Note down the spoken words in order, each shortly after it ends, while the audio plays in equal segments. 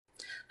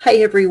Hi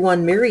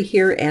everyone, Mary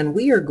here, and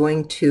we are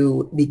going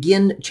to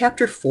begin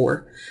Chapter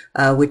 4,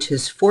 which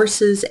is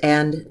Forces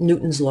and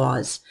Newton's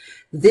Laws.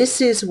 This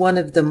is one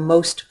of the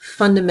most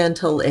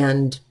fundamental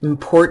and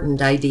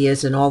important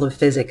ideas in all of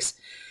physics.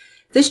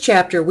 This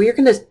chapter, we are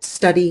going to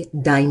study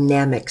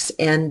dynamics,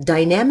 and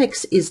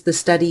dynamics is the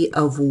study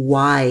of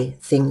why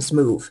things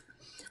move.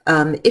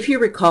 If you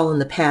recall in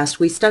the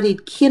past, we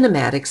studied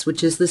kinematics,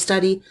 which is the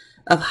study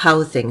of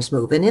how things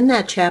move. And in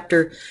that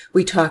chapter,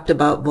 we talked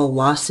about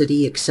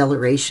velocity,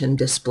 acceleration,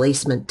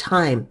 displacement,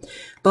 time.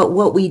 But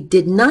what we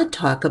did not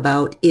talk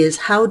about is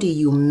how do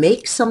you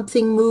make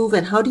something move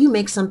and how do you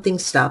make something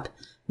stop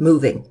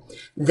moving.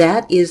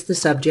 That is the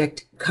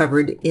subject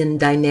covered in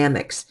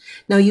dynamics.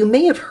 Now, you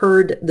may have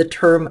heard the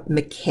term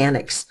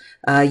mechanics.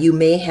 You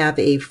may have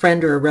a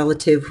friend or a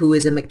relative who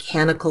is a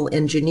mechanical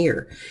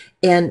engineer.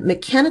 And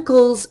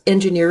mechanical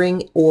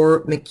engineering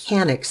or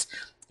mechanics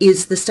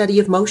is the study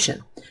of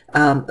motion.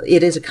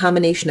 It is a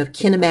combination of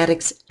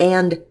kinematics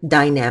and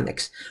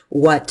dynamics.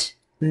 What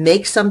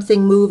makes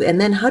something move, and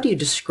then how do you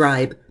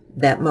describe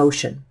that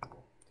motion?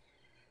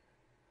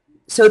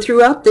 So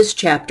throughout this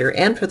chapter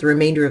and for the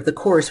remainder of the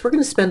course, we're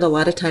going to spend a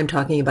lot of time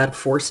talking about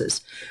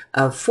forces.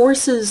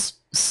 Forces,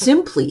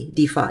 simply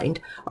defined,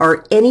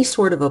 are any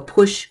sort of a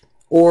push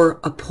or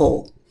a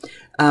pull.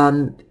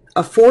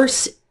 A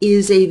force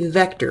is a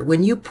vector.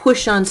 When you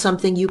push on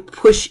something, you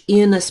push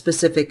in a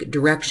specific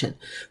direction.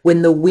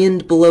 When the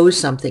wind blows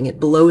something,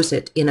 it blows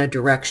it in a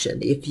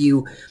direction. If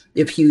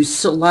you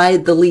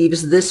slide the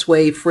leaves this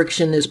way,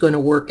 friction is going to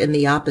work in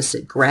the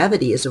opposite.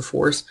 Gravity is a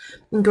force,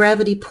 and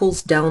gravity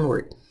pulls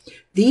downward.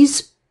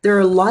 There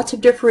are lots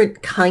of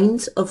different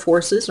kinds of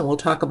forces, and we'll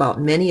talk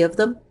about many of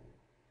them.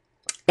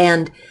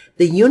 And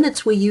the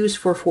units we use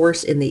for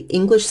force in the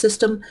English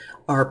system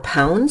are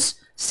pounds,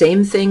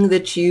 same thing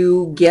that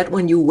you get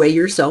when you weigh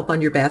yourself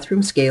on your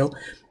bathroom scale.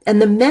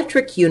 And the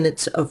metric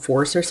units of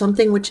force are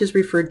something which is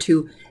referred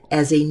to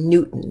as a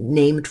Newton,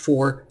 named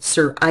for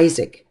Sir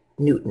Isaac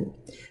Newton.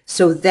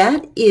 So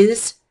that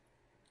is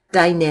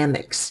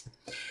dynamics.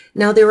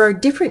 Now, there are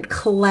different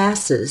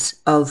classes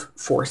of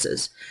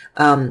forces.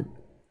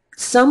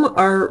 Some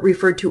are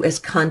referred to as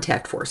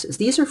contact forces.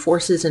 These are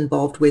forces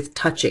involved with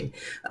touching.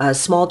 A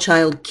small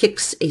child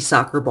kicks a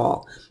soccer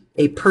ball.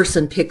 A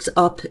person picks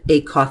up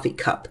a coffee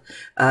cup.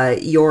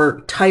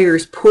 Your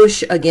tires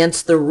push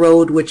against the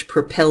road, which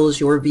propels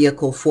your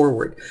vehicle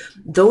forward.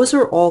 Those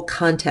are all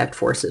contact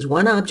forces.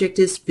 One object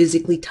is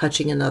physically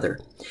touching another.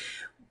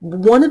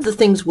 One of the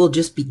things we'll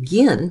just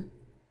begin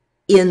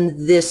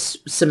in this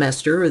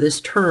semester or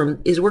this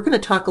term is we're going to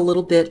talk a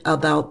little bit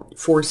about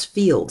force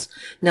fields.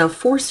 Now,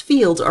 force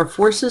fields are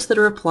forces that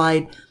are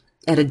applied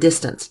at a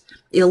distance.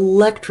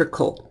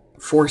 Electrical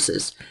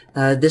forces.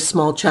 This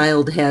small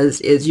child has,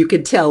 as you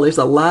can tell, there's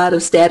a lot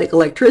of static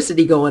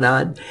electricity going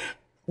on.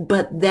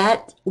 But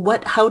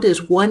how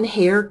does one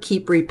hair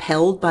keep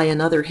repelled by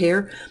another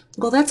hair?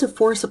 Well, that's a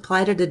force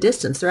applied at a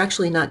distance. They're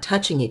actually not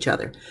touching each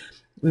other.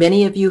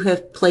 Many of you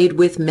have played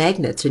with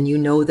magnets, and you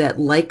know that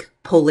like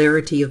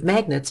polarity of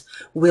magnets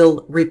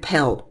will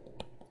repel.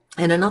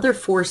 And another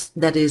force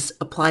that is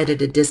applied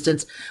at a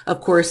distance, of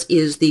course,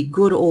 is the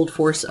good old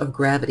force of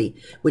gravity,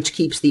 which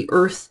keeps the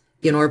Earth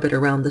in orbit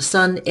around the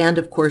sun, and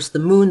of course the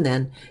moon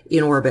then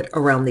in orbit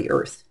around the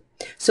Earth.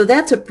 So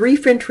that's a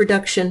brief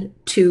introduction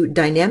to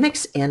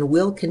dynamics, and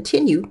we'll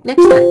continue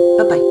next time.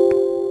 Bye-bye.